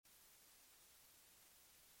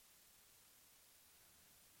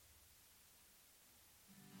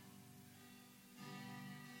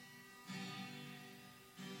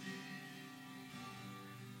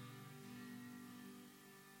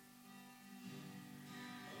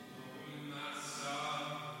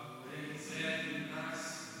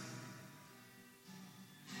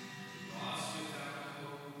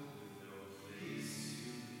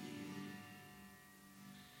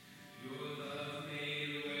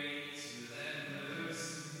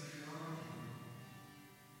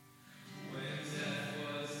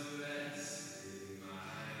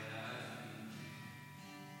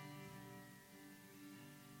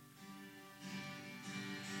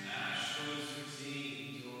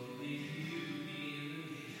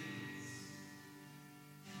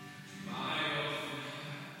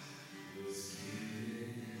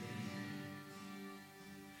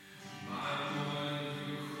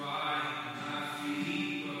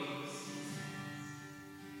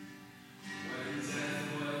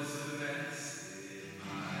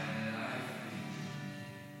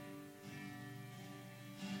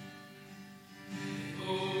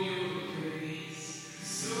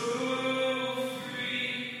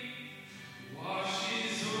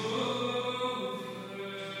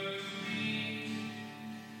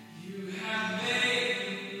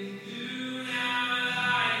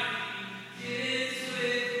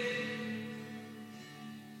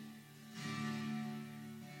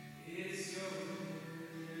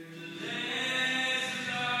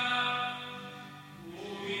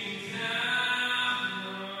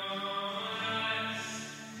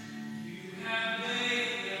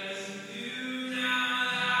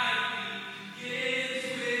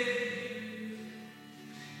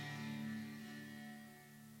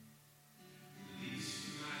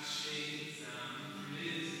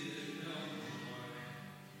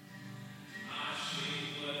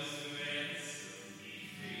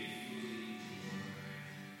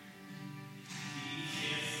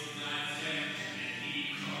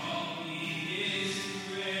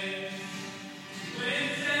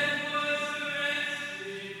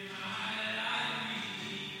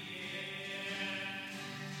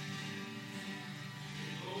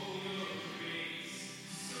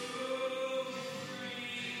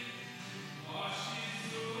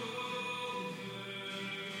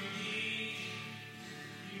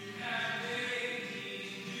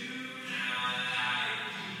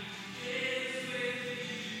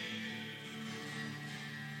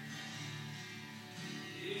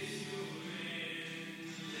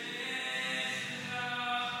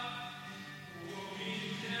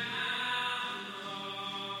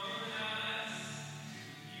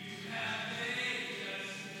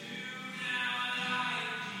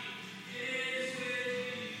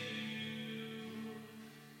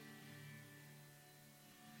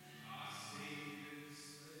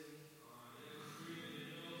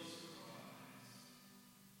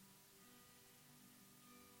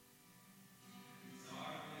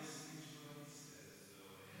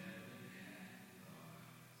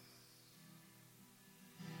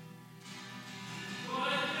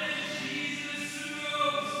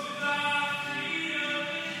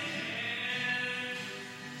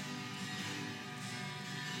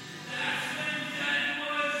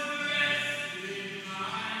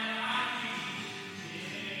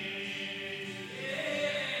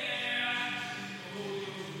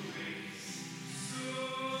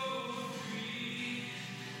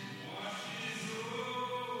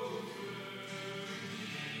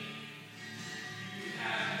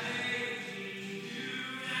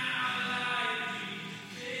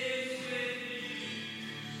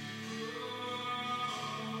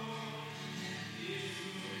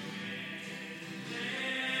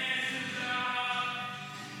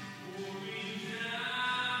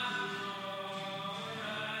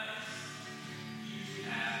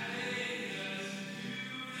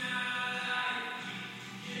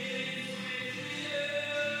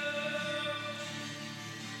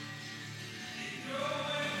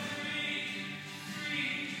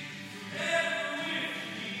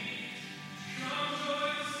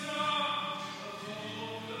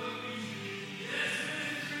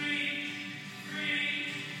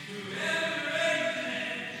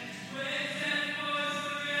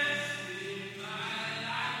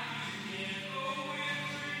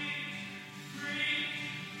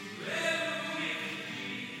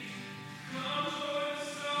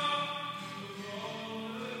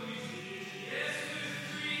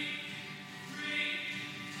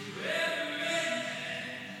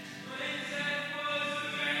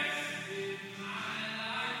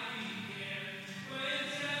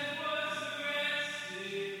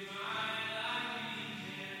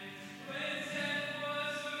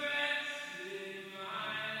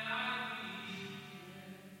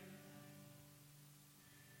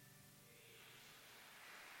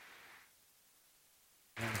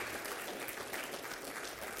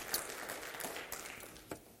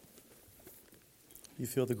You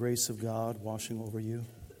feel the grace of God washing over you?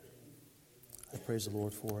 I praise the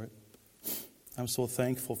Lord for it. I'm so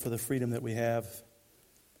thankful for the freedom that we have.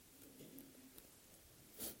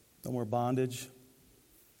 No more bondage.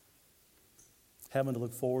 Heaven to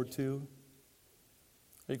look forward to.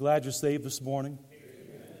 Are you glad you're saved this morning?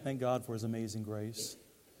 Amen. Thank God for His amazing grace.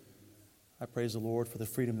 I praise the Lord for the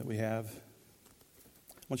freedom that we have.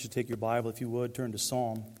 I want you to take your Bible, if you would, turn to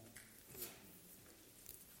Psalm.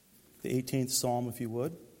 The 18th Psalm, if you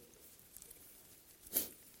would.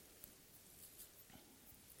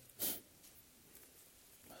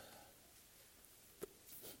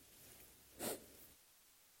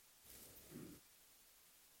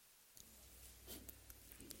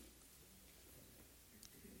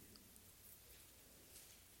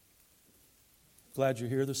 Glad you're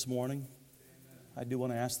here this morning. I do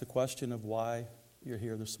want to ask the question of why you're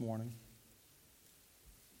here this morning.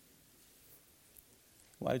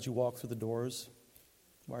 Why did you walk through the doors?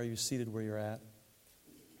 Why are you seated where you're at?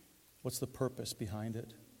 What's the purpose behind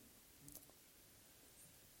it?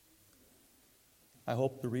 I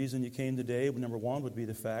hope the reason you came today, number one, would be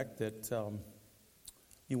the fact that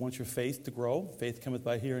you want your faith to grow. Faith cometh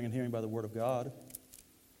by hearing, and hearing by the Word of God.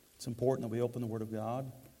 It's important that we open the Word of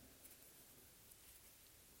God.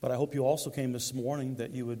 But I hope you also came this morning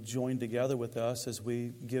that you would join together with us as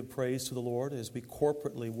we give praise to the Lord, as we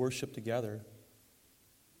corporately worship together,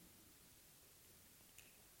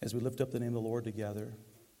 as we lift up the name of the Lord together.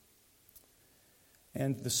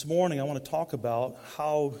 And this morning I want to talk about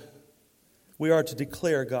how we are to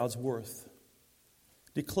declare God's worth.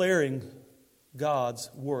 Declaring God's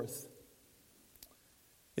worth.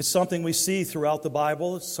 It's something we see throughout the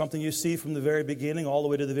Bible. It's something you see from the very beginning all the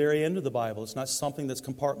way to the very end of the Bible. It's not something that's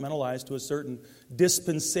compartmentalized to a certain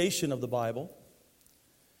dispensation of the Bible.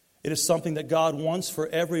 It is something that God wants for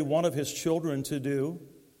every one of His children to do,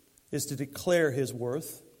 is to declare His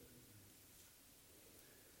worth.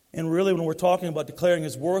 And really, when we're talking about declaring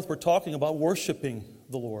His worth, we're talking about worshiping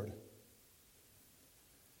the Lord.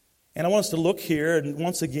 And I want us to look here, and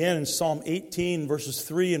once again in Psalm 18, verses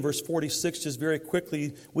 3 and verse 46, just very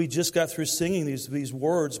quickly. We just got through singing these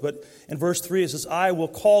words, but in verse 3 it says, I will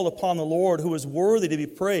call upon the Lord who is worthy to be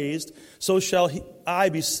praised, so shall I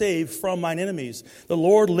be saved from mine enemies. The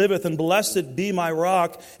Lord liveth, and blessed be my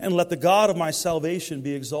rock, and let the God of my salvation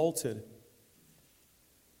be exalted.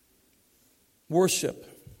 Worship.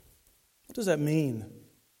 What does that mean?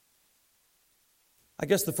 I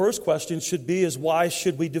guess the first question should be is why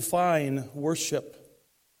should we define worship?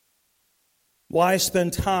 Why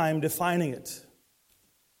spend time defining it?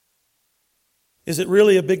 Is it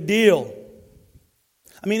really a big deal?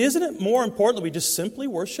 I mean, isn't it more important that we just simply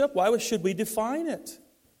worship? Why should we define it?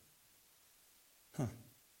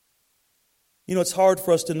 You know, it's hard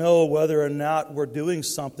for us to know whether or not we're doing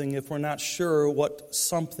something if we're not sure what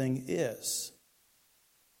something is.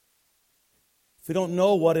 If we don't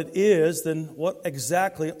know what it is, then what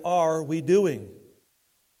exactly are we doing?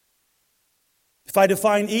 If I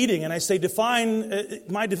define eating, and I say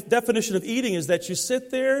my definition of eating is that you sit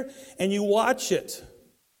there and you watch it.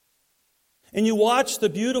 And you watch the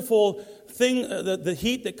beautiful thing, the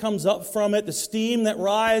heat that comes up from it, the steam that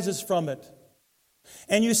rises from it.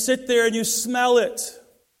 And you sit there and you smell it.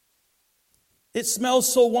 It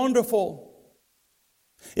smells so wonderful.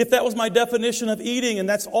 If that was my definition of eating, and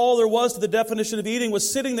that's all there was to the definition of eating, was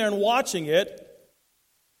sitting there and watching it,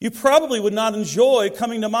 you probably would not enjoy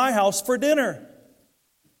coming to my house for dinner.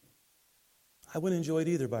 I wouldn't enjoy it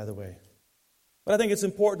either, by the way. But I think it's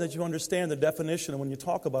important that you understand the definition, and when you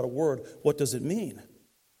talk about a word, what does it mean?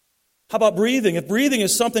 How about breathing? If breathing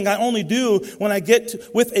is something I only do when I get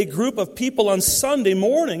with a group of people on Sunday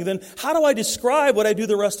morning, then how do I describe what I do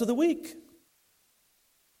the rest of the week?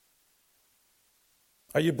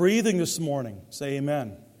 Are you breathing this morning? Say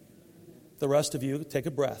amen. The rest of you, take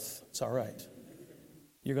a breath. It's all right.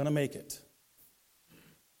 You're going to make it.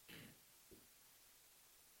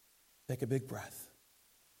 Take a big breath.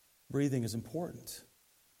 Breathing is important,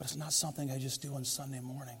 but it's not something I just do on Sunday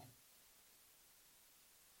morning.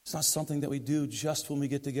 It's not something that we do just when we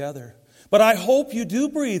get together. But I hope you do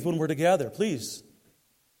breathe when we're together, please.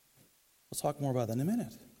 We'll talk more about that in a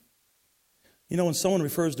minute. You know, when someone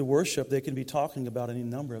refers to worship, they can be talking about any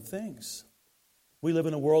number of things. We live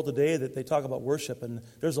in a world today that they talk about worship, and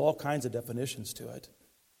there's all kinds of definitions to it.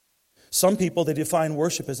 Some people, they define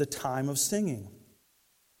worship as a time of singing.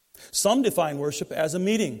 Some define worship as a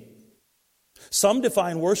meeting. Some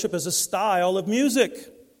define worship as a style of music.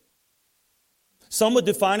 Some would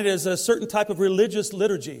define it as a certain type of religious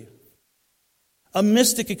liturgy. A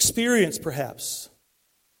mystic experience, perhaps.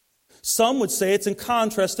 Some would say it's in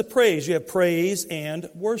contrast to praise. You have praise and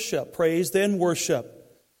worship. Praise, then worship.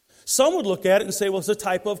 Some would look at it and say, well, it's a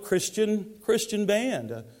type of Christian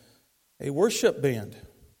band, a worship band.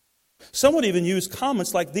 Some would even use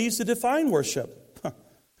comments like these to define worship.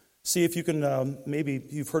 See if you can, maybe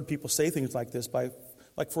you've heard people say things like this.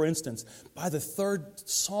 Like for instance, by the third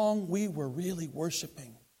song, we were really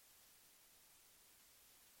worshiping.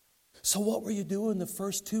 So what were you doing the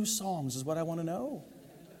first two songs is what I want to know.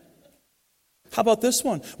 How about this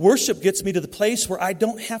one? Worship gets me to the place where I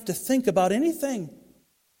don't have to think about anything.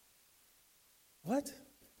 What?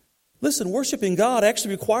 Listen, worshiping God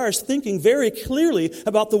actually requires thinking very clearly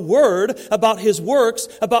about the Word, about His works,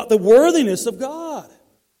 about the worthiness of God.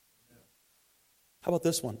 How about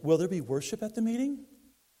this one? Will there be worship at the meeting?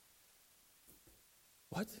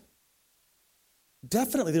 What?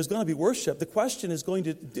 Definitely there's going to be worship. The question is going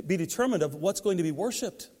to be determined of what's going to be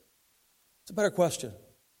worshiped. It's a better question.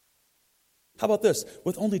 How about this?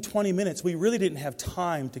 With only 20 minutes, we really didn't have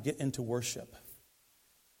time to get into worship.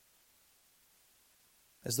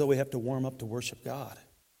 As though we have to warm up to worship God.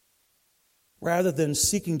 Rather than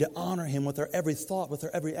seeking to honor Him with our every thought, with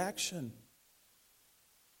our every action.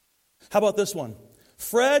 How about this one?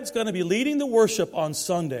 Fred's going to be leading the worship on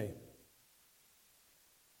Sunday.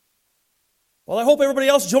 Well, I hope everybody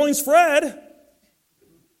else joins Fred.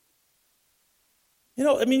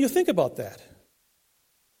 You think about that.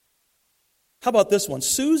 How about this one?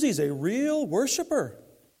 Susie's a real worshiper.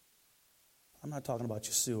 I'm not talking about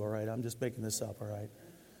you, Sue, all right? I'm just making this up, all right?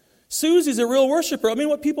 Susie's a real worshiper.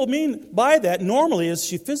 What people mean by that normally is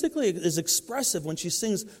she physically is expressive when she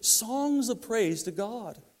sings songs of praise to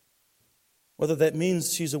God. Whether that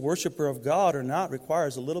means she's a worshiper of God or not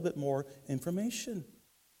requires a little bit more information.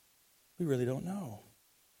 We really don't know.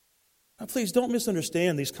 Now, please don't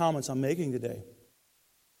misunderstand these comments I'm making today.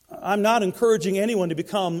 I'm not encouraging anyone to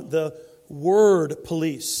become the word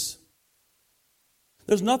police.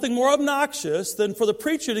 There's nothing more obnoxious than for the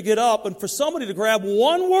preacher to get up and for somebody to grab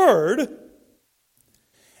one word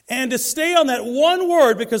and to stay on that one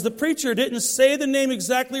word because the preacher didn't say the name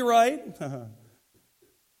exactly right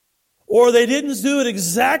or they didn't do it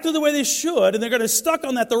exactly the way they should, and they're going to stuck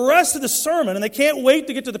on that the rest of the sermon, and they can't wait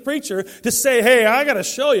to get to the preacher to say, hey, I got to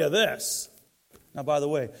show you this. Now, by the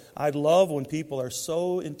way, I'd love when people are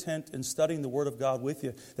so intent in studying the Word of God with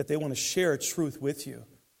you that they want to share truth with you.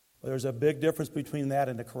 But there's a big difference between that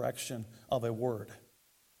and the correction of a word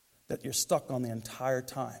that you're stuck on the entire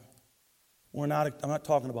time. I'm not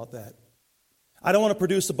talking about that. I don't want to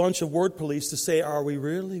produce a bunch of word police to say, are we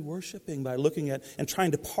really worshiping by looking at and trying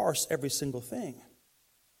to parse every single thing.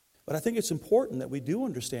 But I think it's important that we do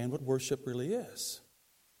understand what worship really is.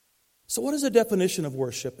 So what is the definition of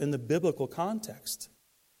worship in the biblical context?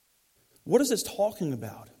 What is this talking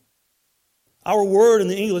about? Our word in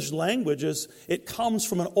the English language it comes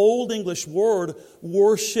from an Old English word,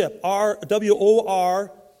 worship,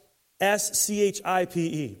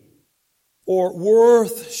 W-O-R-S-C-H-I-P-E, or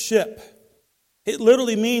worthship. It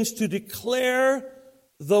literally means to declare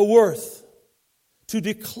the worth. To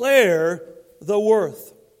declare the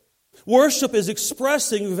worth. Worship is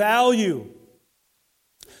expressing value.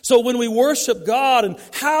 So when we worship God and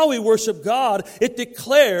how we worship God, it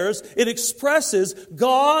expresses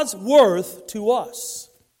God's worth to us.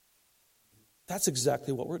 That's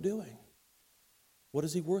exactly what we're doing. What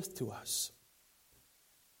is He worth to us?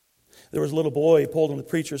 There was a little boy, he pulled on the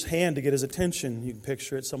preacher's hand to get his attention. You can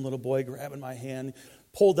picture it, some little boy grabbing my hand,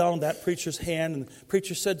 pulled down that preacher's hand, and the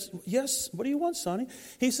preacher said, yes, what do you want, sonny?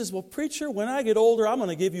 He says, well, preacher, when I get older, I'm going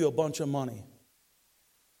to give you a bunch of money.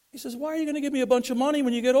 He says, why are you going to give me a bunch of money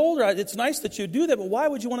when you get older? It's nice that you do that, but why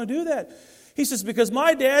would you want to do that? He says, because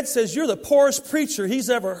my dad says you're the poorest preacher he's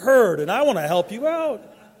ever heard, and I want to help you out.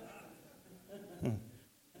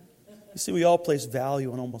 You see, we all place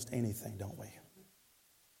value on almost anything, don't we?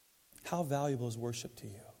 How valuable is worship to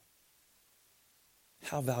you?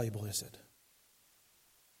 How valuable is it?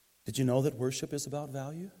 Did you know that worship is about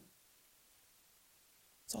value?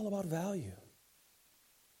 It's all about value.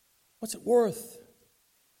 What's it worth?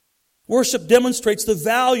 Worship demonstrates the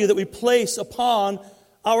value that we place upon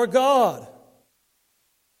our God.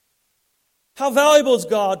 How valuable is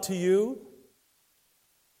God to you?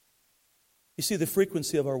 You see, the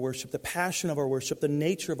frequency of our worship, the passion of our worship, the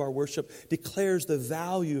nature of our worship declares the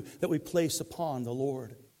value that we place upon the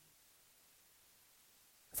Lord.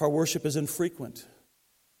 If our worship is infrequent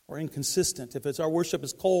or inconsistent, if our worship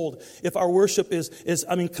is cold, if our worship is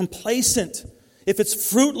complacent, if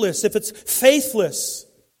it's fruitless, if it's faithless,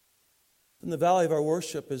 then the value of our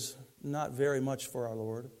worship is not very much for our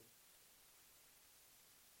Lord.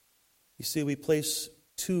 You see, we place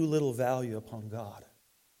too little value upon God.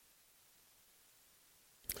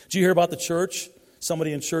 Did you hear about the church?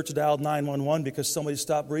 Somebody in church dialed 911 because somebody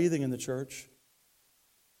stopped breathing in the church.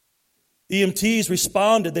 EMTs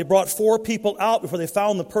responded. They brought 4 people out before they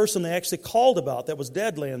found the person they actually called about that was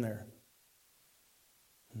dead laying there.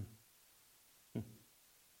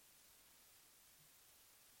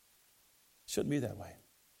 Shouldn't be that way.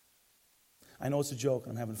 I know it's a joke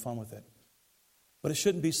and I'm having fun with it. But it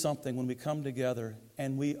shouldn't be something when we come together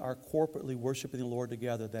and we are corporately worshiping the Lord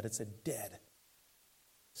together that it's a dead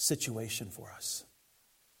situation for us,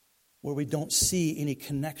 where we don't see any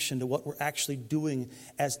connection to what we're actually doing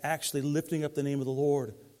as actually lifting up the name of the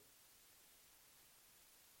Lord.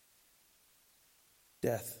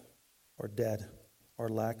 Death or dead or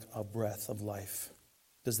lack of breath of life.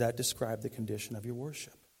 Does that describe the condition of your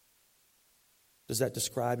worship? Does that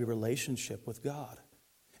describe your relationship with God?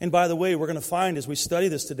 And by the way, we're going to find as we study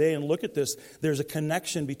this today and look at this, there's a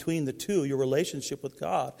connection between the two, your relationship with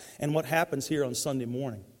God and what happens here on Sunday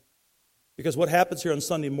morning. Because what happens here on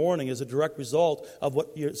Sunday morning is a direct result of what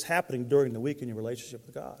is happening during the week in your relationship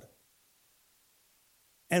with God.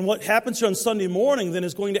 And what happens here on Sunday morning then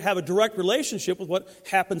is going to have a direct relationship with what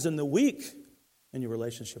happens in the week in your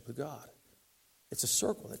relationship with God. It's a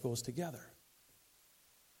circle that goes together.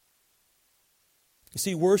 You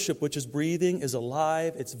see, worship, which is breathing, is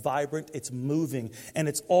alive, it's vibrant, it's moving, and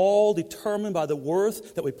it's all determined by the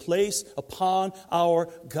worth that we place upon our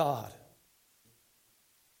God.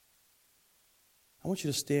 I want you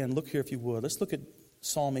to stand. Look here if you would. Let's look at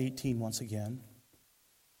Psalm 18 once again.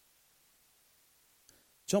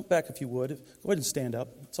 Jump back if you would. Go ahead and stand up.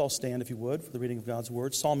 Let's all stand if you would for the reading of God's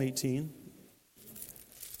Word. Psalm 18.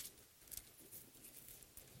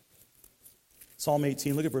 Psalm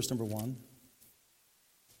 18, look at verse number 1.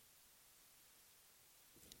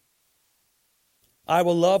 I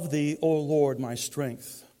will love thee, O Lord, my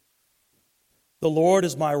strength. The Lord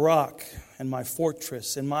is my rock and my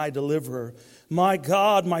fortress and my deliverer, my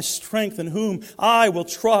God, my strength, in whom I will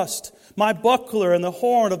trust, my buckler and the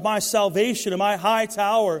horn of my salvation and my high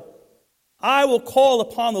tower. I will call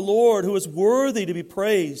upon the Lord, who is worthy to be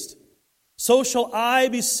praised. So shall I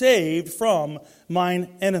be saved from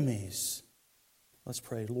mine enemies. Let's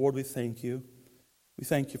pray. Lord, we thank you. We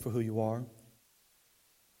thank you for who you are.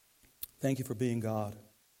 Thank you for being God.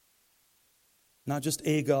 Not just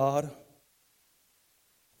a God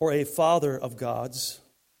or a father of gods,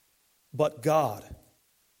 but God.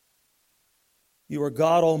 You are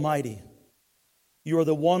God Almighty. You are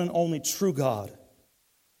the one and only true God.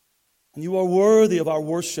 And you are worthy of our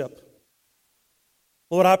worship.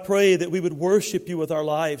 Lord, I pray that we would worship you with our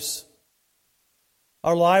lives.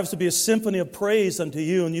 Our lives would be a symphony of praise unto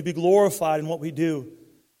you, and you'd be glorified in what we do.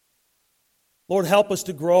 Lord, help us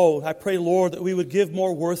to grow. I pray, Lord, that we would give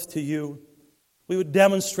more worth to you. We would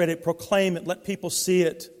demonstrate it, proclaim it, let people see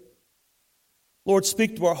it. Lord,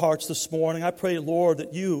 speak to our hearts this morning. I pray, Lord,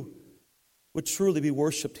 that you would truly be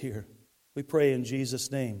worshiped here. We pray in Jesus'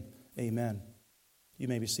 name. Amen. You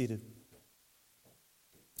may be seated.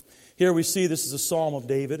 Here we see this is a psalm of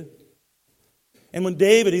David. And when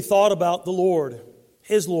David, he thought about the Lord,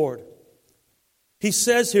 his Lord, he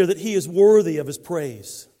says here that he is worthy of his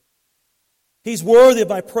praise. He's worthy of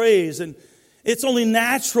my praise, and it's only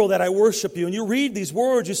natural that I worship you. And you read these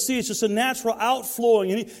words, you see it's just a natural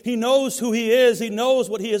outflowing. And he knows who he is. He knows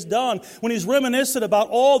what he has done. When he's reminiscent about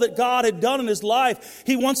all that God had done in his life,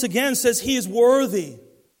 he once again says he is worthy.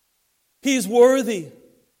 He is worthy.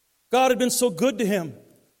 God had been so good to him.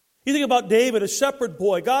 You think about David, a shepherd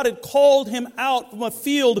boy. God had called him out from a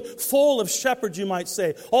field full of shepherds, you might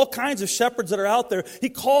say. All kinds of shepherds that are out there. He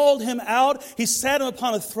called him out. He sat him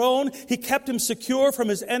upon a throne. He kept him secure from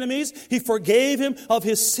his enemies. He forgave him of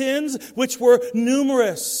his sins, which were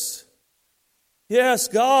numerous. Yes,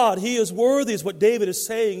 God, he is worthy, is what David is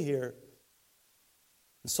saying here.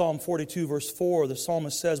 In Psalm 42, verse 4, the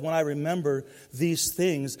psalmist says, when I remember these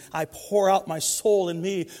things, I pour out my soul in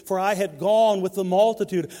me, for I had gone with the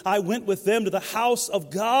multitude. I went with them to the house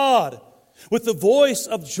of God, with the voice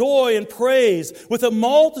of joy and praise, with a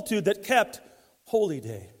multitude that kept holy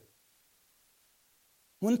day.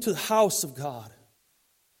 Went to the house of God.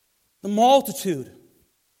 The multitude.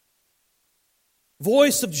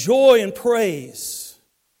 Voice of joy and praise.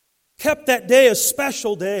 Kept that day a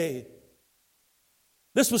special day.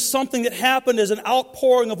 This was something that happened as an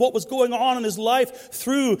outpouring of what was going on in his life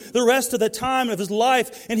through the rest of the time of his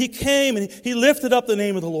life. And he came and he lifted up the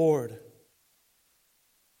name of the Lord.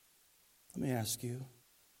 Let me ask you,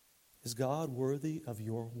 is God worthy of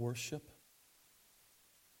your worship?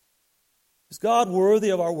 Is God worthy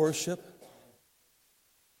of our worship?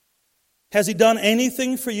 Has he done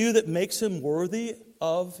anything for you that makes him worthy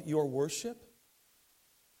of your worship?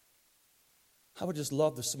 I would just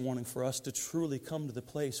love this morning for us to truly come to the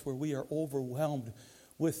place where we are overwhelmed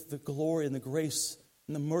with the glory and the grace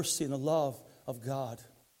and the mercy and the love of God.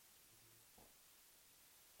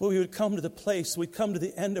 Where we would come to the place, we'd come to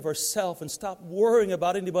the end of ourselves and stop worrying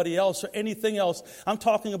about anybody else or anything else. I'm not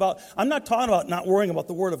talking about not worrying about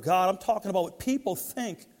the Word of God. I'm talking about what people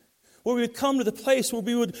think. Where we would come to the place where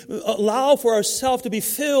we would allow for ourselves to be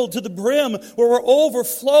filled to the brim, where we're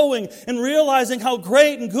overflowing and realizing how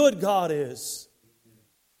great and good God is.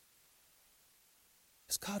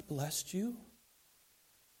 Has God blessed you?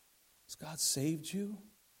 Has God saved you?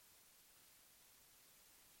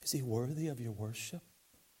 Is He worthy of your worship?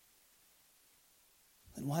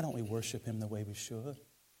 Then why don't we worship Him the way we should?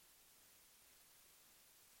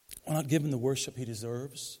 Why not give Him the worship He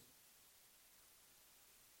deserves?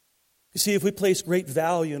 You see, if we place great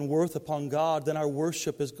value and worth upon God, then our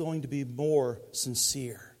worship is going to be more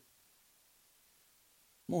sincere,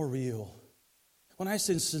 more real. When I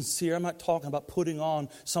say sincere, I'm not talking about putting on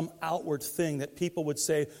some outward thing that people would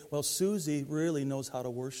say, well, Susie really knows how to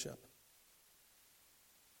worship.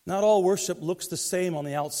 Not all worship looks the same on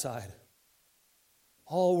the outside.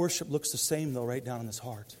 All worship looks the same, though, right down in his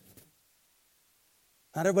heart.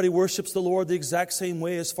 Not everybody worships the Lord the exact same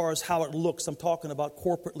way as far as how it looks. I'm talking about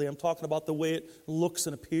corporately. I'm talking about the way it looks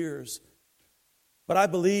and appears. But I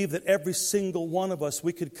believe that every single one of us,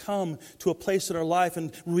 we could come to a place in our life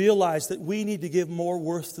and realize that we need to give more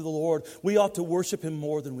worth to the Lord. We ought to worship Him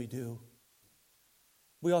more than we do.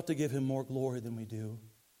 We ought to give Him more glory than we do,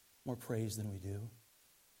 more praise than we do.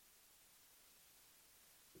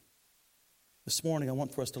 This morning, I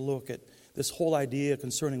want for us to look at this whole idea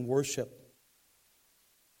concerning worship.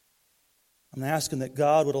 I'm asking that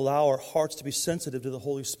God would allow our hearts to be sensitive to the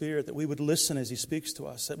Holy Spirit, that we would listen as He speaks to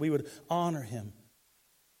us, that we would honor Him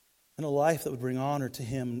in a life that would bring honor to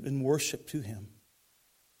Him and worship to Him.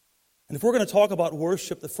 And if we're going to talk about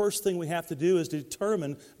worship, the first thing we have to do is to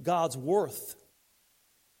determine God's worth.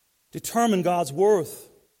 Determine God's worth.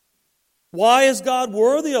 Why is God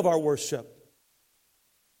worthy of our worship?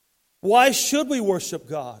 Why should we worship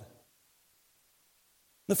God?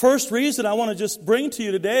 The first reason I want to just bring to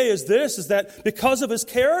you today is that because of His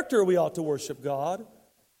character we ought to worship God.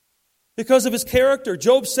 Because of His character.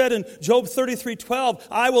 Job said in Job 33:12,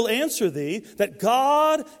 I will answer thee that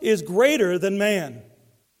God is greater than man.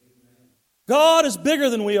 God is bigger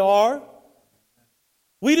than we are.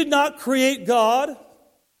 We did not create God.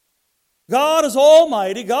 God is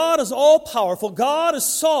almighty. God is all-powerful. God is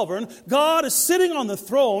sovereign. God is sitting on the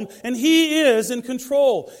throne, and He is in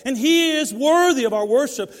control. And He is worthy of our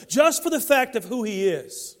worship just for the fact of who He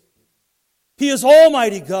is. He is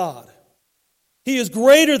almighty God. He is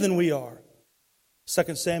greater than we are.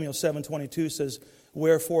 2 Samuel 7:22 says,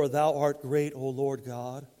 Wherefore thou art great, O Lord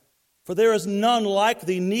God. For there is none like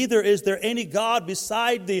thee, neither is there any God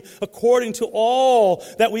beside thee, according to all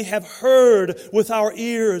that we have heard with our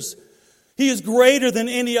ears. He is greater than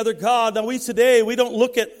any other God. Now today, we don't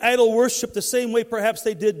look at idol worship the same way perhaps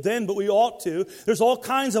they did then, but we ought to. There's all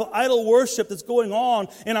kinds of idol worship that's going on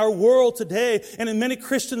in our world today. And in many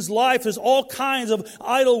Christians' life, there's all kinds of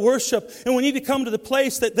idol worship. And we need to come to the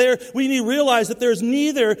place that we need to realize that there is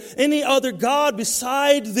neither any other God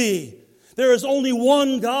beside thee. There is only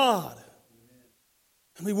one God.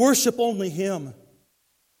 And we worship only Him.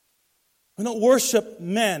 We don't worship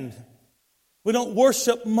men. We don't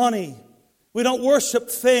worship money. We don't worship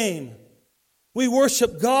fame. We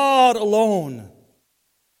worship God alone.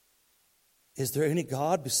 Is there any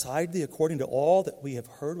God beside thee according to all that we have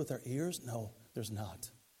heard with our ears? No, there's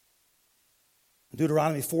not. In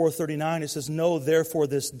Deuteronomy 4:39 it says, Know therefore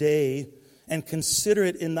this day and consider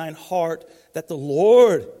it in thine heart that the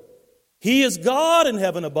Lord, He is God in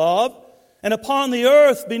heaven above, and upon the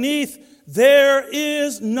earth beneath there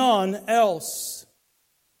is none else.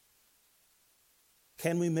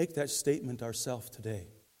 Can we make that statement ourselves today?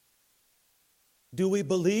 Do we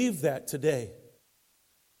believe that today?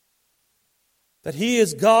 That He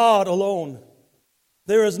is God alone.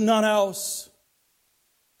 There is none else.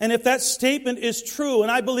 And if that statement is true, and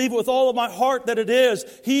I believe with all of my heart that it is,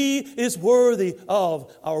 He is worthy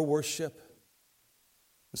of our worship.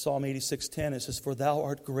 In Psalm 86:10 it says, For thou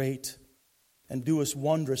art great and doest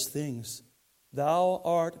wondrous things. Thou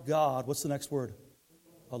art God. What's the next word?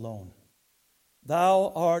 Alone.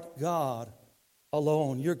 Thou art God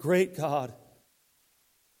alone. You're great, God.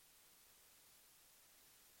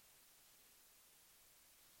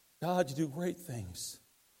 God, you do great things.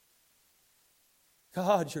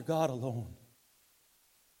 God, you're God alone.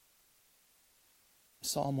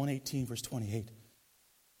 Psalm 118, verse 28.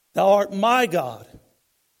 Thou art my God,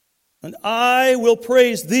 and I will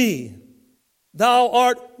praise thee. Thou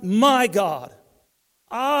art my God.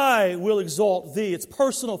 I will exalt thee. It's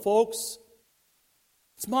personal, folks.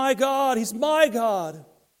 It's my God. He's my God.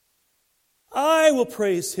 I will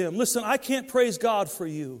praise Him. Listen, I can't praise God for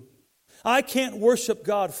you. I can't worship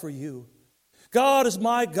God for you. God is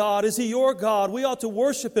my God. Is He your God? We ought to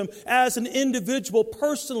worship Him as an individual,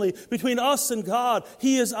 personally, between us and God.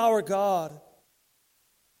 He is our God.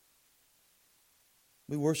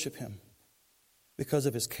 We worship Him because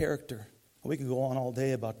of His character. We could go on all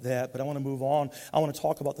day about that, but I want to move on. I want to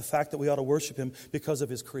talk about the fact that we ought to worship Him because of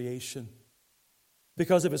His creation.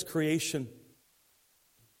 Because of His creation.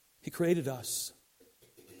 He created us.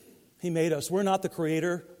 He made us. We're not the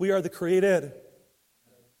creator. We are the created.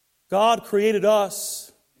 God created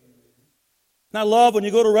us. And I love when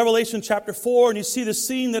you go to Revelation chapter 4 and you see the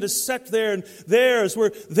scene that is set there, and as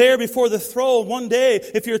we're there before the throne. One day,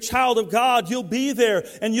 if you're a child of God, you'll be there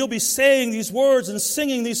and you'll be saying these words and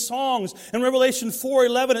singing these songs. In Revelation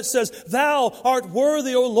 4:11 it says, Thou art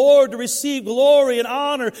worthy, O Lord, to receive glory and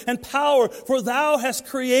honor and power, for Thou hast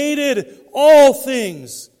created all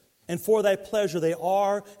things, and for Thy pleasure they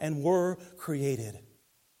are and were created.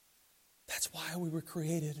 That's why we were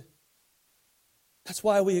created. That's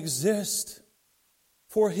why we exist.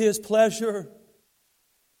 For His pleasure.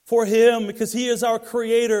 For Him, because He is our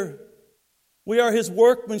Creator. We are His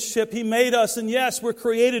workmanship. He made us, and yes, we're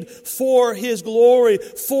created for His glory,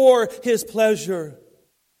 for His pleasure.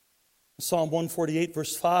 Psalm 148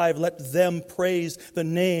 verse 5, Let them praise the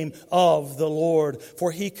name of the Lord,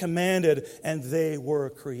 for He commanded and they were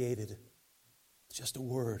created. Just a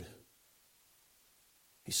word.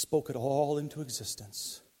 He spoke it all into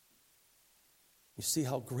existence. You see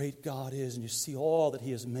how great God is, and you see all that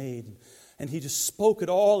He has made. And He just spoke it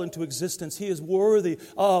all into existence. He is worthy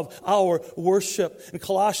of our worship. In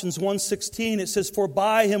Colossians 1:16 it says, For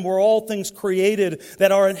by Him were all things created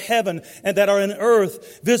that are in heaven and that are in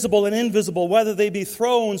earth, visible and invisible, whether they be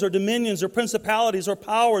thrones or dominions or principalities or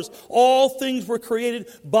powers. All things were created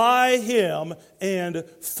by Him and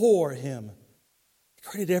for Him. He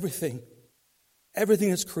created everything. Everything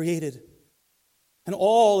is created. And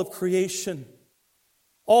all of creation.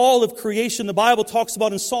 All of creation, the Bible talks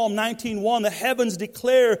about in Psalm 19:1, the heavens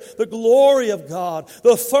declare the glory of God.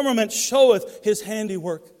 The firmament showeth His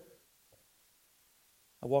handiwork.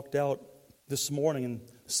 I walked out this morning and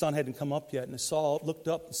the sun hadn't come up yet, and I looked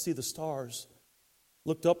up and see the stars.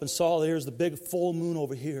 Looked up and saw there's the big full moon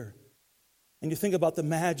over here. And you think about the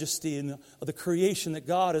majesty and of the creation that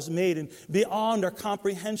God has made, and beyond our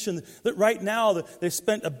comprehension, that right now they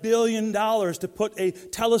spent $1 billion to put a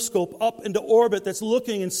telescope up into orbit that's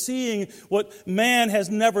looking and seeing what man has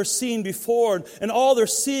never seen before. And all they're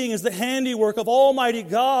seeing is the handiwork of Almighty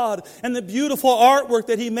God and the beautiful artwork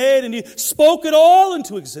that He made, and He spoke it all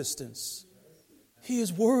into existence. He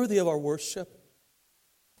is worthy of our worship.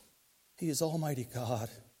 He is Almighty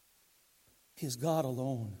God. He is God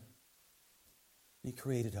alone. He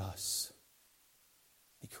created us.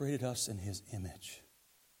 He created us in His image.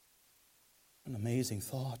 An amazing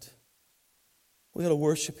thought. We ought to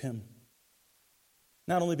worship Him.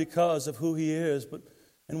 Not only because of who He is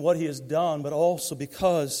and what He has done, but also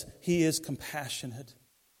because He is compassionate.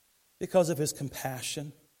 Because of His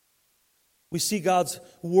compassion. We see God's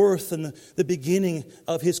worth in the beginning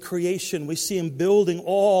of His creation. We see Him building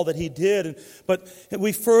all that He did. But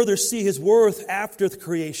we further see His worth after the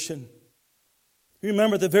creation. You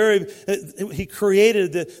remember He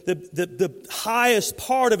created the highest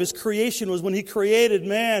part of His creation was when He created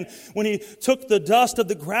man. When He took the dust of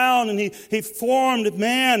the ground and He formed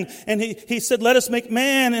man. And He said, let us make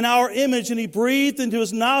man in our image. And He breathed into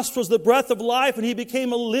his nostrils the breath of life, and he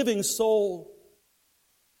became a living soul.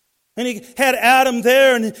 And He had Adam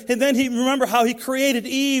there, and then remember how He created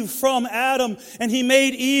Eve from Adam. And He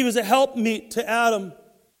made Eve as a helpmeet to Adam.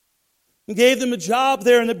 And gave them a job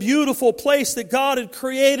there in the beautiful place that God had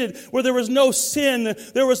created, where there was no sin,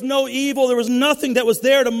 there was no evil, there was nothing that was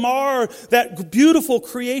there to mar that beautiful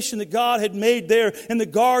creation that God had made there in the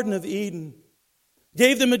Garden of Eden.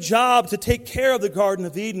 Gave them a job to take care of the Garden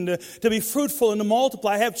of Eden, to be fruitful and to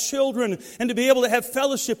multiply, have children, and to be able to have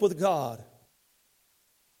fellowship with God.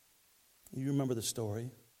 You remember the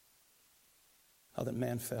story, how that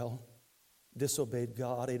man fell, disobeyed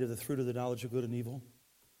God, ate of the fruit of the knowledge of good and evil.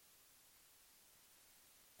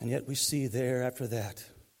 And yet we see there after that,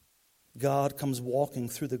 God comes walking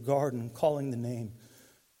through the garden, calling the name,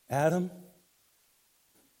 Adam,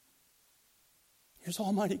 here's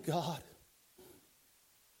Almighty God.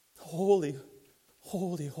 Holy,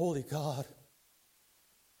 holy, holy God.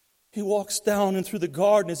 He walks down and through the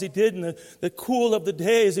garden as He did in the cool of the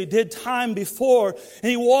day, as He did time before. And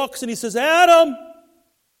He walks and He says, Adam,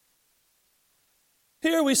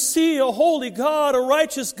 Here we see a holy God, a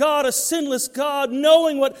righteous God, a sinless God,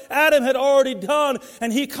 knowing what Adam had already done.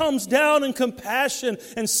 And He comes down in compassion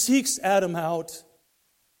and seeks Adam out.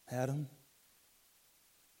 Adam.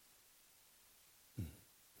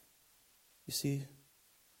 You see,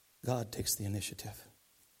 God takes the initiative.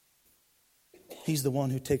 He's the one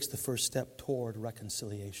who takes the first step toward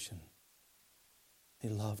reconciliation. He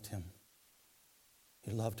loved him.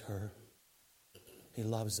 He loved her. He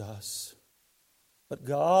loves us. But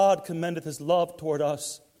God commendeth His love toward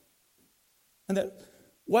us, and that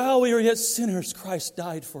while we were yet sinners, Christ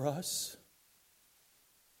died for us.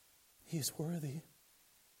 He is worthy.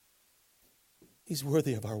 He's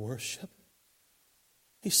worthy of our worship.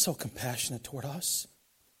 He's so compassionate toward us.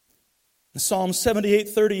 In Psalm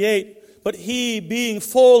 78:38, but He, being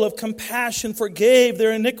full of compassion, forgave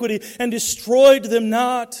their iniquity and destroyed them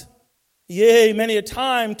not. Yea, many a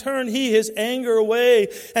time turned He His anger away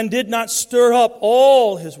and did not stir up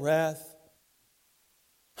all His wrath.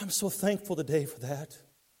 I'm so thankful today for that.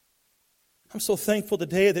 I'm so thankful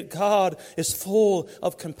today that God is full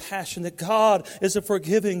of compassion, that God is a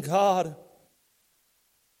forgiving God.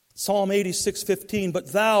 Psalm 86:15,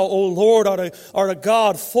 but Thou, O Lord, art a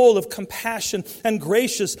God full of compassion and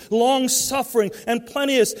gracious, long-suffering and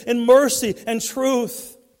plenteous in mercy and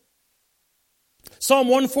truth. Psalm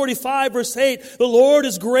 145, verse 8, the Lord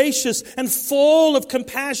is gracious and full of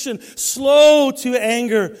compassion, slow to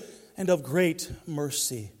anger, and of great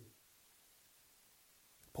mercy.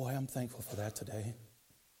 Boy, I'm thankful for that today.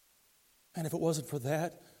 And if it wasn't for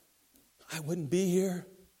that, I wouldn't be here.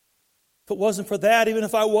 If it wasn't for that, even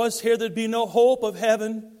if I was here, there'd be no hope of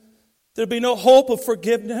heaven. There'd be no hope of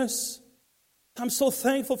forgiveness. I'm so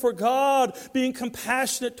thankful for God being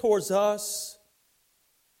compassionate towards us.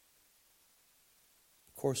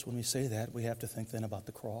 Of course, when we say that, we have to think then about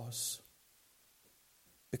the cross.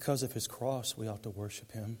 Because of His cross, we ought to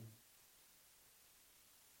worship Him.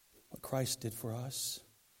 What Christ did for us,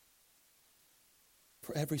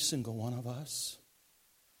 for every single one of us,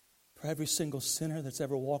 for every single sinner that's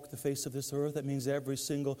ever walked the face of this earth. That means every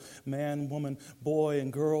single man, woman, boy,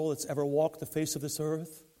 and girl that's ever walked the face of this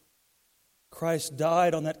earth. Christ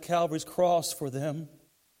died on that Calvary's cross for them.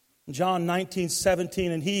 John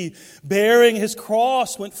 19:17, and He, bearing His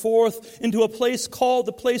cross, went forth into a place called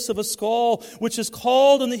the place of a skull, which is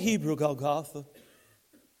called in the Hebrew Golgotha.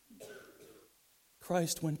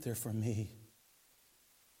 Christ went there for me.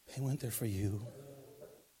 He went there for you.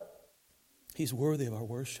 He's worthy of our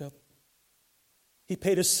worship. He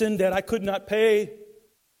paid a sin debt I could not pay.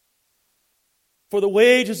 For the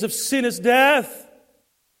wages of sin is death.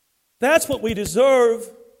 That's what we deserve.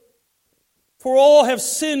 For all have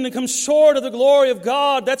sinned and come short of the glory of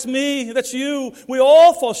God. That's me. That's you. We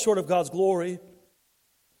all fall short of God's glory.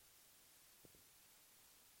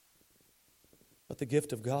 But the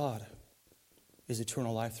gift of God is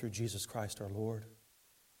eternal life through Jesus Christ our Lord.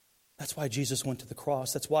 That's why Jesus went to the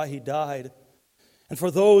cross. That's why He died. And for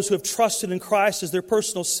those who have trusted in Christ as their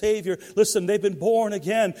personal Savior, listen, they've been born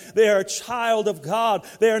again. They are a child of God.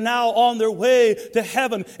 They are now on their way to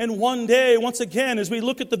heaven. And one day, once again, as we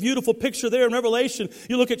look at the beautiful picture there in Revelation,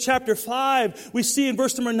 you look at chapter 5, we see in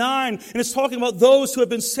verse number 9, and it's talking about those who have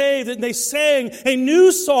been saved, and they sang a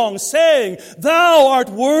new song, saying, Thou art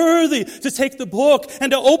worthy to take the book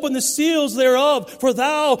and to open the seals thereof, for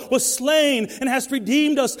Thou wast slain and hast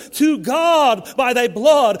redeemed us to God by Thy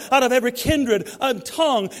blood out of every kindred,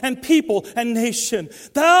 tongue and people and nation.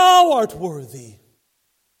 Thou art worthy.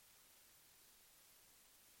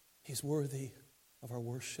 He's worthy of our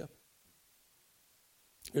worship.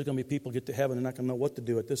 There's going to be people get to heaven and not going to know what to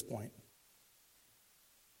do at this point.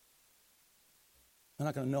 They're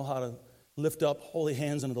not going to know how to lift up holy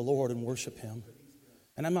hands unto the Lord and worship Him.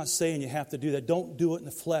 And I'm not saying you have to do that. Don't do it in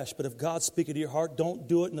the flesh. But if God's speaking to your heart, don't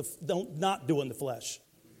not do it in the flesh.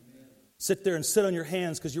 Sit there and sit on your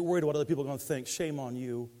hands because you're worried what other people are going to think. Shame on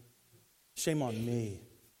you. Shame on me.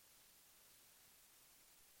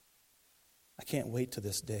 I can't wait to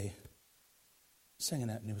this day. Singing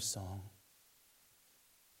that new song.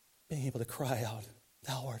 Being able to cry out,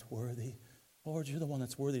 Thou art worthy. Lord, You're the one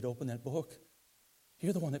that's worthy to open that book.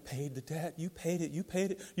 You're the one that paid the debt. You paid it. You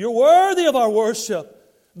paid it. You're worthy of our worship.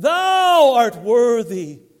 Thou art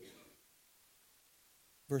worthy.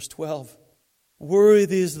 Verse 12.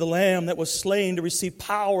 Worthy is the Lamb that was slain to receive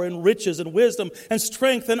power and riches and wisdom and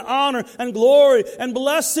strength and honor and glory and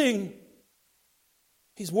blessing.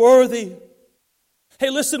 He's worthy. Hey,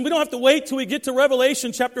 listen, we don't have to wait till we get to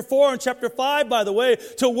Revelation chapter 4 and chapter 5, by the way,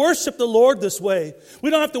 to worship the Lord this way. We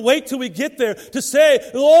don't have to wait till we get there to say,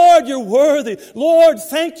 Lord, you're worthy. Lord,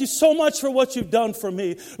 thank you so much for what you've done for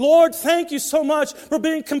me. Lord, thank you so much for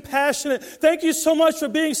being compassionate. Thank you so much for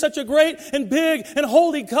being such a great and big and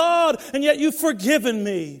holy God, and yet you've forgiven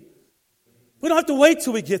me. We don't have to wait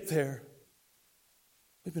till we get there.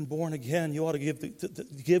 We've been born again. You ought to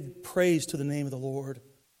give praise to the name of the Lord.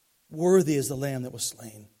 Worthy is the Lamb that was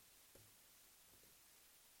slain.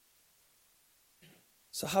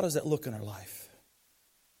 So how does that look in our life?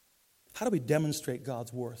 How do we demonstrate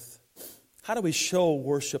God's worth? How do we show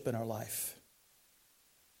worship in our life?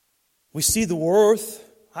 We see the worth.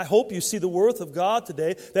 I hope you see the worth of God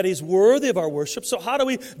today, that He's worthy of our worship. So how do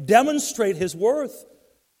we demonstrate His worth?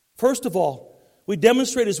 First of all, we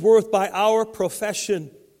demonstrate His worth by our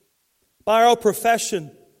profession. By our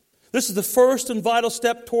profession. This is the first and vital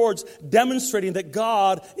step towards demonstrating that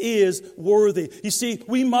God is worthy. You see,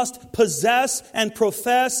 we must possess and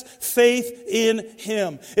profess faith in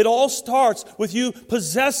Him. It all starts with you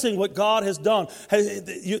possessing what God has done.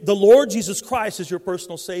 The Lord Jesus Christ is your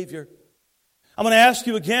personal Savior. I'm going to ask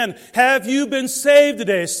you again, have you been saved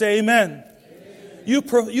today? Say amen.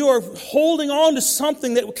 You are holding on to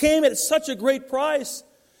something that came at such a great price.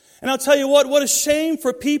 And I'll tell you what a shame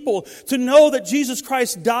for people to know that Jesus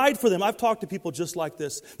Christ died for them. I've talked to people just like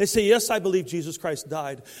this. They say, yes, I believe Jesus Christ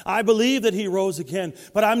died. I believe that He rose again,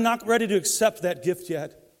 but I'm not ready to accept that gift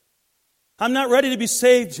yet. I'm not ready to be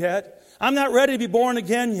saved yet. I'm not ready to be born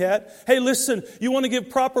again yet. Hey, listen, you want to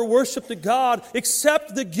give proper worship to God,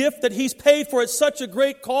 accept the gift that He's paid for at such a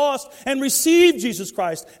great cost and receive Jesus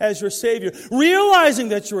Christ as your Savior, realizing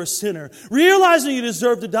that you're a sinner, realizing you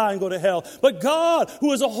deserve to die and go to hell. But God,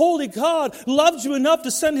 who is a holy God, loved you enough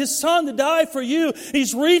to send His Son to die for you.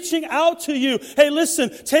 He's reaching out to you. Hey,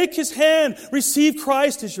 listen, take His hand, receive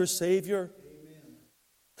Christ as your Savior. Amen.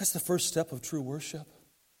 That's the first step of true worship.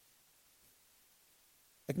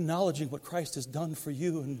 Acknowledging what Christ has done for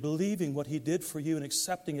you and believing what He did for you and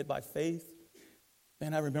accepting it by faith.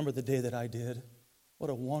 Man, I remember the day that I did. What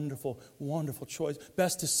a wonderful, wonderful choice.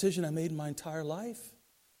 Best decision I made in my entire life.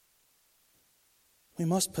 We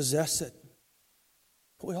must possess it,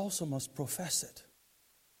 but we also must profess it.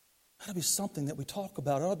 It ought to be something that we talk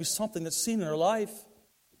about. It ought to be something that's seen in our life.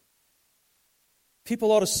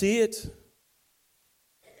 People ought to see it.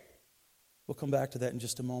 We'll come back to that in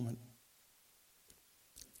just a moment.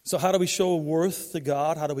 So how do we show worth to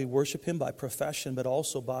God? How do we worship Him? By profession, but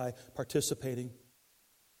also by participating.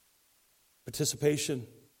 Participation.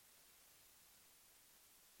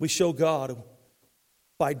 We show God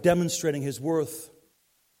by demonstrating His worth.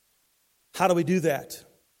 How do we do that?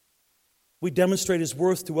 We demonstrate His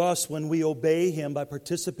worth to us when we obey Him by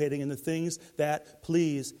participating in the things that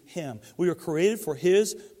please Him. We are created for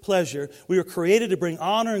His pleasure. We are created to bring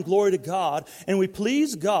honor and glory to God. And we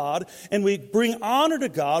please God and we bring honor to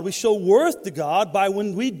God. We show worth to God by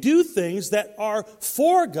when we do things that are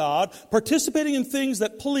for God, participating in things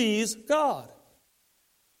that please God.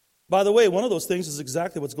 By the way, one of those things is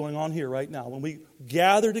exactly what's going on here right now. When we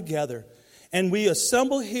gather together and we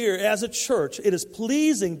assemble here as a church, it is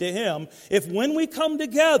pleasing to Him if when we come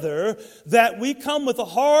together that we come with a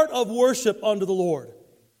heart of worship unto the Lord.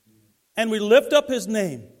 And we lift up His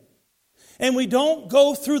name. And we don't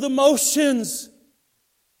go through the motions.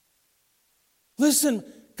 Listen,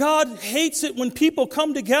 God hates it when people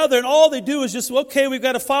come together and all they do is just, okay, we've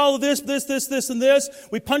got to follow this, and this.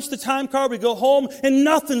 We punch the time card, we go home, and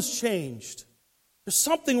nothing's changed. There's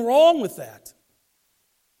something wrong with that.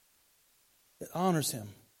 It honors Him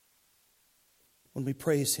when we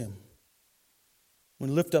praise Him,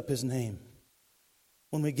 when we lift up His name,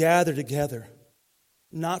 when we gather together,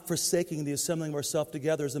 not forsaking the assembling of ourselves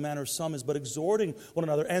together as the manner of some is, but exhorting one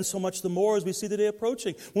another, and so much the more as we see the day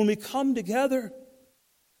approaching. When we come together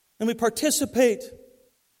and we participate.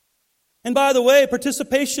 And by the way,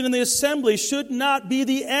 participation in the assembly should not be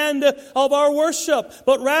the end of our worship,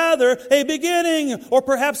 but rather a beginning, or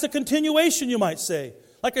perhaps a continuation, you might say.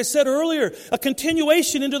 Like I said earlier, a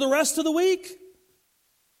continuation into the rest of the week.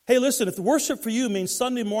 Hey, listen, if the worship for you means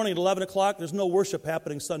Sunday morning at 11 o'clock, there's no worship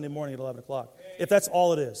happening Sunday morning at 11 o'clock. If that's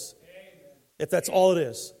all it is. If that's all it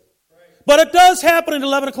is. But it does happen at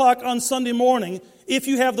 11 o'clock on Sunday morning if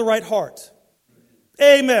you have the right heart.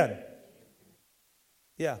 Amen.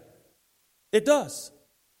 Yeah, it does.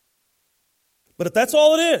 But if that's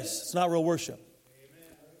all it is, it's not real worship.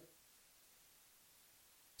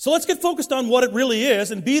 So let's get focused on what it really is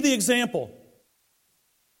and be the example.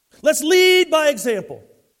 Let's lead by example.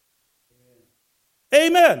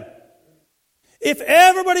 Amen. If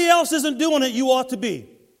everybody else isn't doing it, you ought to be.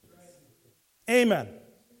 Amen.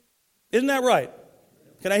 Isn't that right?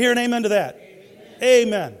 Can I hear an amen to that?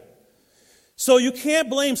 Amen. So you can't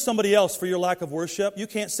blame somebody else for your lack of worship. You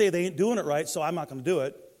can't say they ain't doing it right, so I'm not going to do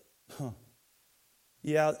it.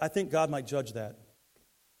 Yeah, I think God might judge that.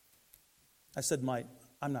 I said might.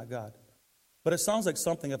 I'm not God. But it sounds like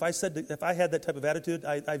something. If I had that type of attitude,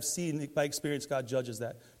 I've seen by experience God judges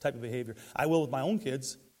that type of behavior. I will with my own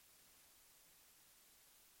kids.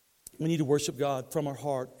 We need to worship God from our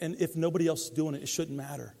heart. And if nobody else is doing it, it shouldn't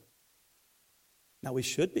matter. Now, we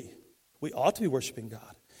should be. We ought to be worshiping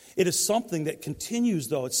God. It is something that continues,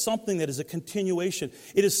 though. It's something that is a continuation.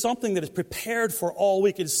 It is something that is prepared for all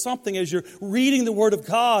week. It is something as you're reading the Word of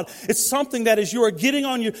God. It's something that as you are getting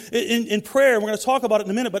on your in prayer, and we're going to talk about it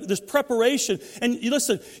in a minute, but there's preparation. And you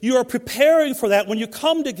listen, you are preparing for that when you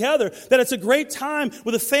come together, that it's a great time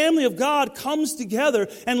where the family of God comes together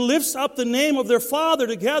and lifts up the name of their Father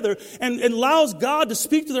together and allows God to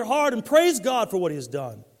speak to their heart and praise God for what He has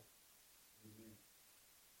done.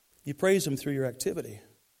 You praise Him through your activity.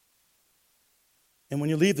 And when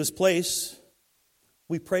you leave this place,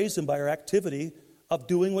 we praise Him by our activity of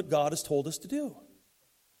doing what God has told us to do.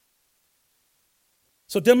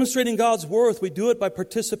 So demonstrating God's worth, we do it by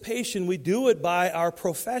participation. We do it by our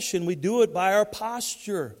profession. We do it by our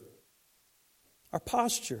posture. Our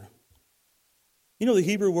posture. You know, the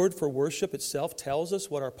Hebrew word for worship itself tells us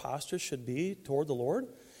what our posture should be toward the Lord.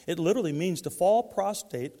 It literally means to fall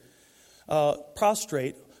prostrate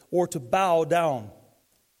or to bow down.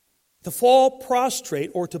 To fall prostrate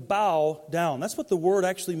or to bow down. That's what the word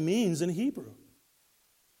actually means in Hebrew.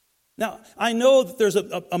 Now, I know that there's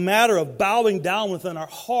a matter of bowing down within our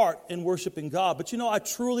heart in worshiping God. But you know, I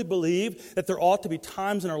truly believe that there ought to be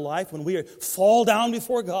times in our life when we fall down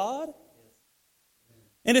before God.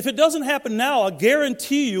 And if it doesn't happen now, I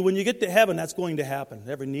guarantee you when you get to heaven, that's going to happen.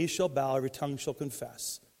 Every knee shall bow, every tongue shall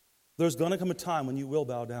confess. There's going to come a time when you will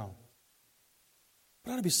bow down. But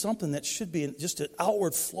it ought to be something that should be just an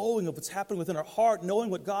outward flowing of what's happening within our heart, knowing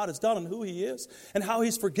what God has done and who He is, and how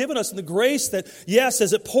He's forgiven us, and the grace that, yes,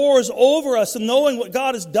 as it pours over us, and knowing what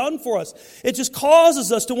God has done for us, it just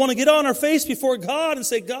causes us to want to get on our face before God and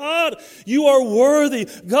say, God, You are worthy.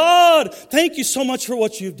 God, thank You so much for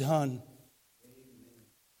what You've done.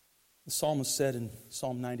 The psalmist said in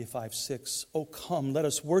Psalm 95:6, "Oh, come, let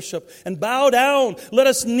us worship and bow down. Let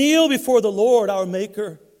us kneel before the Lord, our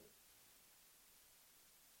Maker."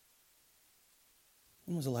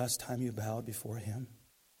 When was the last time you bowed before Him?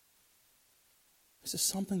 Is this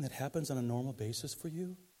something that happens on a normal basis for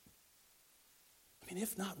you? I mean,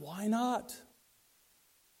 if not, why not?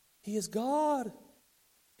 He is God.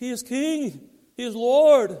 He is King. He is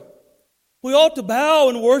Lord. We ought to bow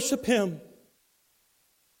and worship Him.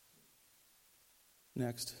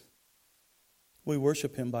 Next, we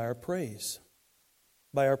worship Him by our praise.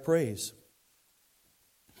 By our praise.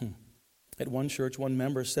 At one church, one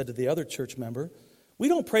member said to the other church member, "We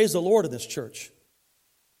don't praise the Lord in this church."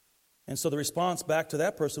 And so the response back to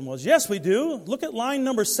that person was, "Yes, we do. Look at line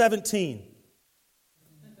number 17.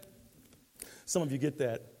 Some of you get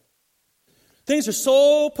that. Things are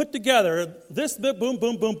so put together. This bit, boom,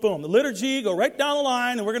 boom, boom, boom. The liturgy, go right down the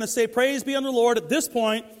line, and we're going to say, praise be unto the Lord at this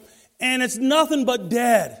point, and it's nothing but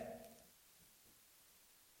dead.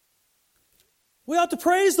 We ought to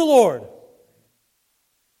praise the Lord.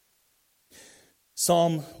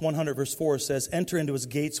 Psalm 100 verse 4 says, "Enter into His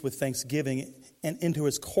gates with thanksgiving and into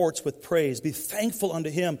His courts with praise. Be thankful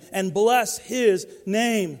unto Him and bless His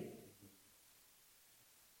name."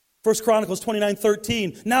 1 Chronicles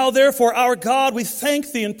 29:13, "Now therefore, our God, we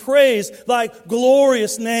thank Thee and praise Thy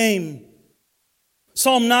glorious name."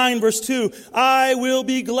 Psalm 9 verse 2, "I will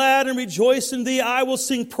be glad and rejoice in Thee. I will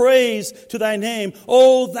sing praise to Thy name,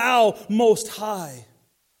 O Thou Most High."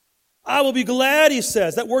 I will be glad, he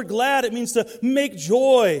says. That word glad, it means to make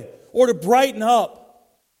joy or to brighten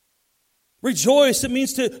up. Rejoice, it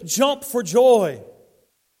means to jump for joy.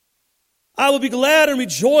 I will be glad and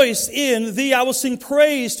rejoice in Thee. I will sing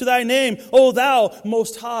praise to Thy name, O Thou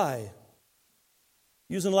Most High.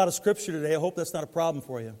 Using a lot of scripture today. I hope that's not a problem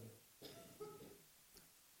for you.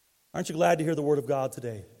 Aren't you glad to hear the Word of God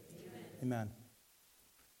today? Amen.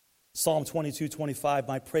 Psalm 22:25,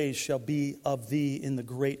 "My praise shall be of Thee in the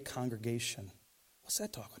great congregation." What's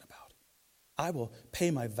that talking about? I will pay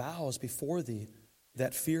my vows before Thee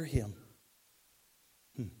that fear Him.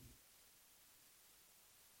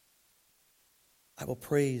 I will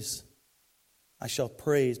praise. I shall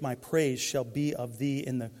praise. My praise shall be of Thee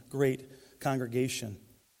in the great congregation.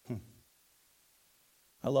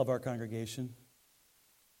 I love our congregation.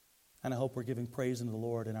 And I hope we're giving praise unto the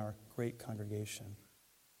Lord in our great congregation.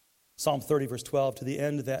 Psalm 30, verse 12, to the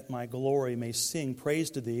end that my glory may sing praise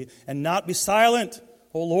to thee and not be silent.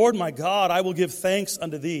 O Lord my God, I will give thanks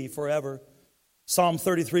unto thee forever. Psalm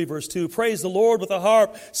 33, verse 2, praise the Lord with a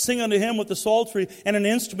harp, sing unto him with the psaltery and an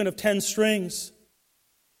instrument of 10 strings.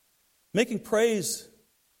 Making praise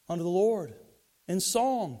unto the Lord in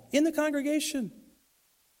song, in the congregation.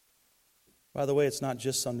 By the way, it's not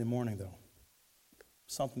just Sunday morning, though.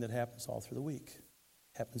 Something that happens all through the week.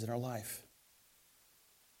 Happens in our life.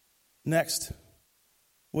 Next,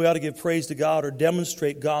 we ought to give praise to God or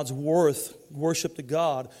demonstrate God's worship to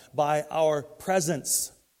God by our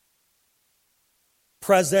presence.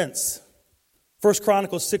 Presence. 1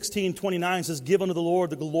 Chronicles 16:29 says, give unto the Lord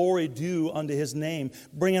the glory due unto his name.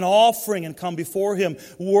 Bring an offering and come before him.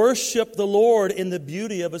 Worship the Lord in the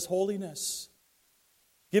beauty of his holiness.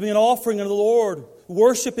 Giving an offering unto the Lord,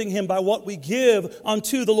 worshiping him by what we give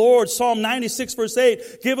unto the Lord. Psalm 96, verse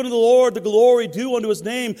 8, give unto the Lord the glory due unto his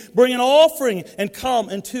name. Bring an offering and come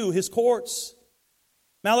into his courts.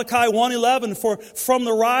 Malachi 1:11, for from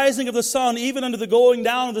the rising of the sun even unto the going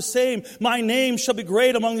down of the same, my name shall be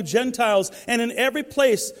great among the Gentiles, and in every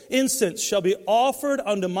place incense shall be offered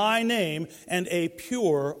unto my name, and a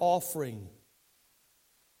pure offering.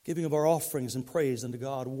 Giving of our offerings and praise unto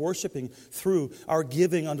God, worshiping through our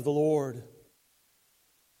giving unto the Lord.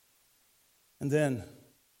 And then,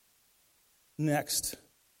 next,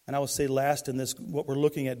 and I will say last in this, what we're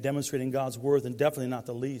looking at demonstrating God's worth, and definitely not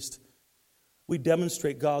the least, we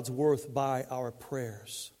demonstrate God's worth by our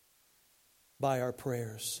prayers. By our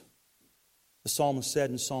prayers. The psalmist said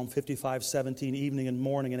in Psalm 55:17, evening and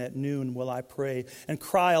morning and at noon will I pray and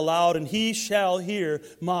cry aloud, and he shall hear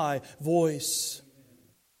my voice.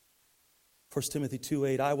 1 Timothy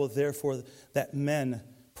 2:8, I will therefore that men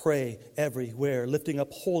pray everywhere, lifting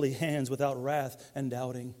up holy hands without wrath and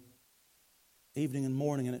doubting. Evening and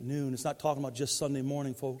morning and at noon. It's not talking about just Sunday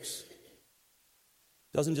morning, folks.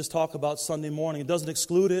 It doesn't just talk about Sunday morning. It doesn't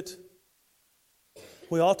exclude it.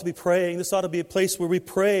 We ought to be praying. This ought to be a place where we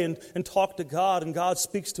pray and talk to God, and God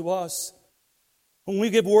speaks to us. When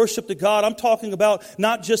we give worship to God, I'm talking about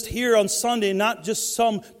not just here on Sunday, not just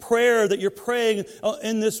some prayer that you're praying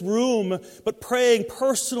in this room, but praying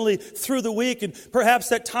personally through the week. And perhaps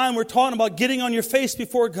that time we're talking about getting on your face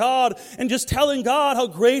before God and just telling God how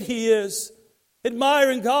great He is.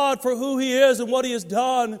 Admiring God for who He is and what He has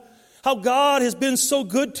done. How God has been so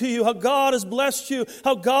good to you. How God has blessed you.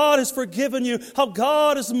 How God has forgiven you. How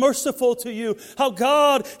God is merciful to you. How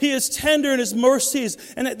God, He is tender in His mercies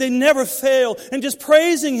and that they never fail. And just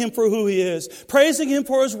praising Him for who He is. Praising Him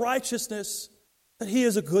for His righteousness. That He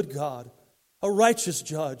is a good God. A righteous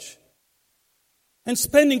judge. And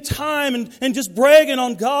spending time and just bragging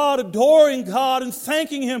on God, adoring God, and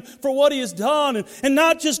thanking Him for what He has done. And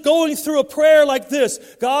not just going through a prayer like this.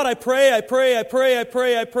 God, I pray, I pray, I pray, I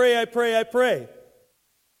pray, I pray, I pray, I pray.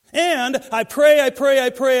 And I pray, I pray,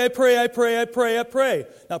 I pray, I pray, I pray, I pray, I pray.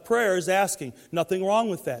 Now prayer is asking. Nothing wrong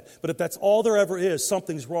with that. But if that's all there ever is,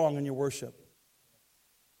 something's wrong in your worship.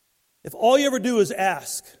 If all you ever do is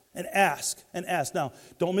ask, and ask, and ask. Now,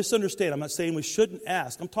 don't misunderstand. I'm not saying we shouldn't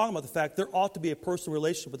ask. I'm talking about the fact there ought to be a personal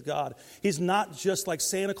relationship with God. He's not just like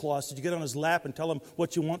Santa Claus that you get on His lap and tell Him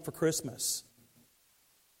what you want for Christmas.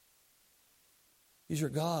 He's your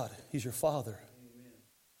God. He's your Father. Amen.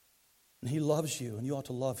 And He loves you, and you ought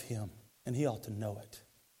to love Him, and He ought to know it.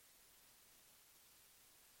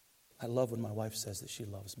 I love when my wife says that she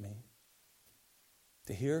loves me.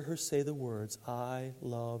 To hear her say the words, I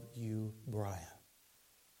love you, Brian.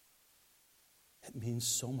 It means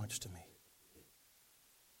so much to me.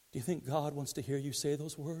 Do you think God wants to hear you say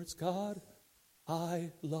those words? God,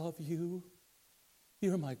 I love you.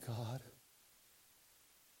 You're my God.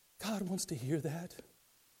 God wants to hear that.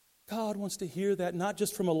 God wants to hear that, not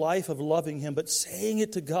just from a life of loving Him, but saying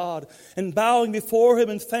it to God and bowing before Him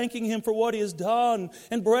and thanking Him for what He has done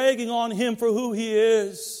and bragging on Him for who He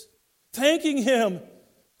is. Thanking Him.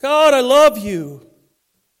 God, I love you.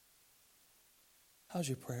 How's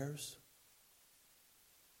your prayers?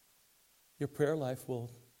 Your prayer life will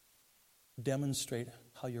demonstrate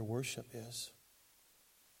how your worship is.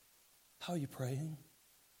 How are you praying?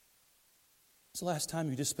 When's the last time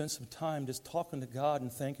you just spent some time just talking to God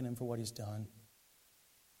and thanking Him for what He's done?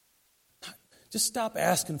 Just stop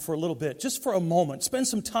asking for a little bit, just for a moment. Spend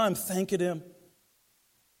some time thanking Him.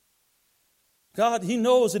 God, He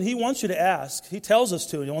knows and He wants you to ask. He tells us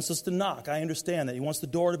to. He wants us to knock. I understand that. He wants the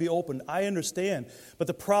door to be opened. I understand. But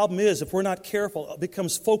the problem is, if we're not careful, it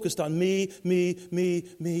becomes focused on me, me, me,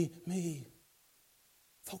 me, me.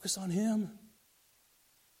 Focus on Him.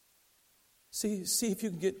 See if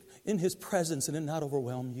you can get in His presence and it not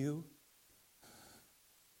overwhelm you.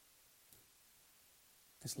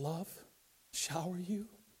 His love shower you.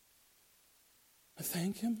 I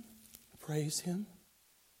thank Him. I praise Him.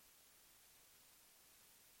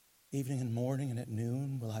 Evening and morning and at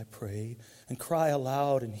noon will I pray and cry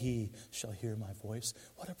aloud, and He shall hear my voice.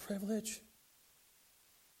 What a privilege.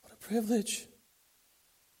 What a privilege.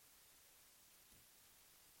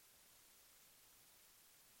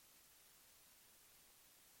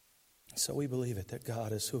 So we believe it, that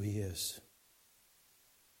God is who He is.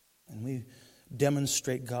 And we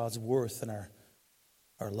demonstrate God's worth in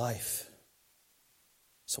our life.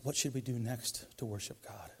 So what should we do next to worship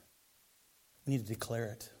God? We need to declare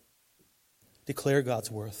it. Declare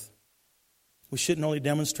God's worth. We shouldn't only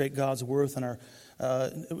demonstrate God's worth in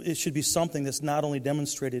it should be something that's not only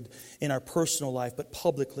demonstrated in our personal life, but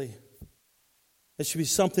publicly. It should be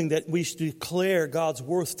something that we should declare God's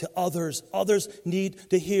worth to others. Others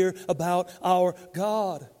need to hear about our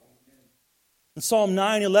God. In Psalm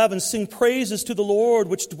 9:11, sing praises to the Lord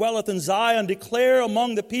which dwelleth in Zion. Declare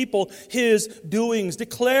among the people His doings.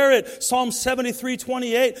 Declare it. Psalm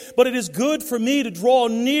 73:28, but it is good for me to draw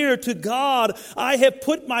near to God. I have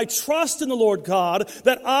put my trust in the Lord God,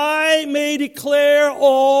 that I may declare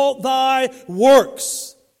all thy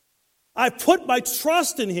works. I put my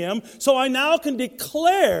trust in Him, so I now can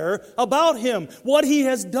declare about Him what He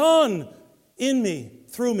has done in me,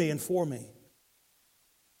 through me, and for me.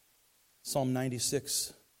 Psalm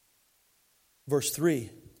 96, verse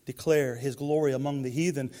 3, declare His glory among the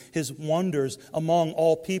heathen, His wonders among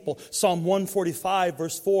all people. Psalm 145,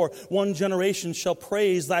 verse 4, one generation shall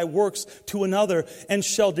praise thy works to another and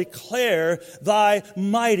shall declare thy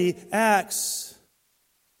mighty acts.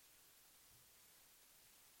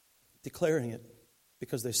 Declaring it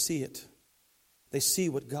because they see it. They see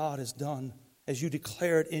what God has done. As you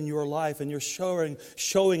declare it in your life and you're showing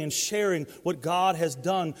and sharing what God has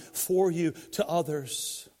done for you to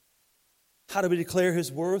others. How do we declare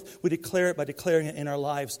His worth? We declare it by declaring it in our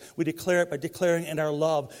lives. We declare it by declaring it in our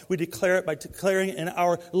love. We declare it by declaring it in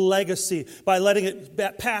our legacy, by letting it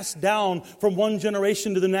pass down from one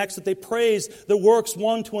generation to the next, that they praise the works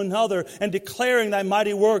one to another and declaring thy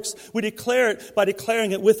mighty works. We declare it by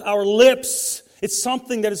declaring it with our lips. It's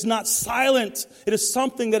something that is not silent. It is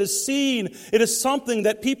something that is seen. It is something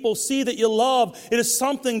that people see that you love. It is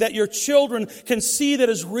something that your children can see that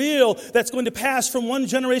is real, that's going to pass from one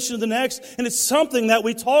generation to the next. And it's something that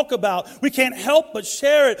we talk about. We can't help but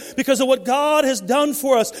share it because of what God has done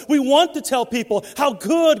for us. We want to tell people how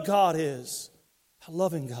good God is, how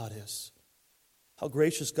loving God is, how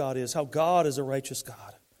gracious God is, how God is a righteous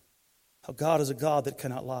God, how God is a God that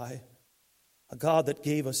cannot lie, a God that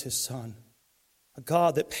gave us His Son, a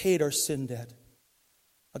God that paid our sin debt.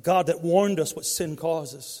 A God that warned us what sin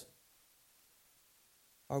causes.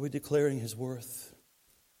 Are we declaring His worth?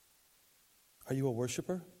 Are you a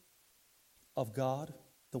worshiper of God,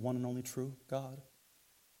 the one and only true God?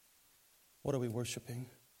 What are we worshiping?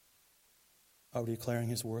 Are we declaring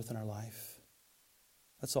His worth in our life?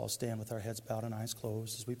 Let's all stand with our heads bowed and eyes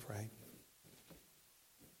closed as we pray.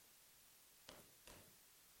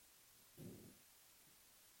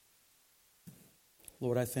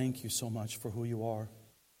 Lord, I thank You so much for who You are.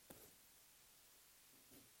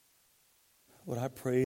 Lord, I pray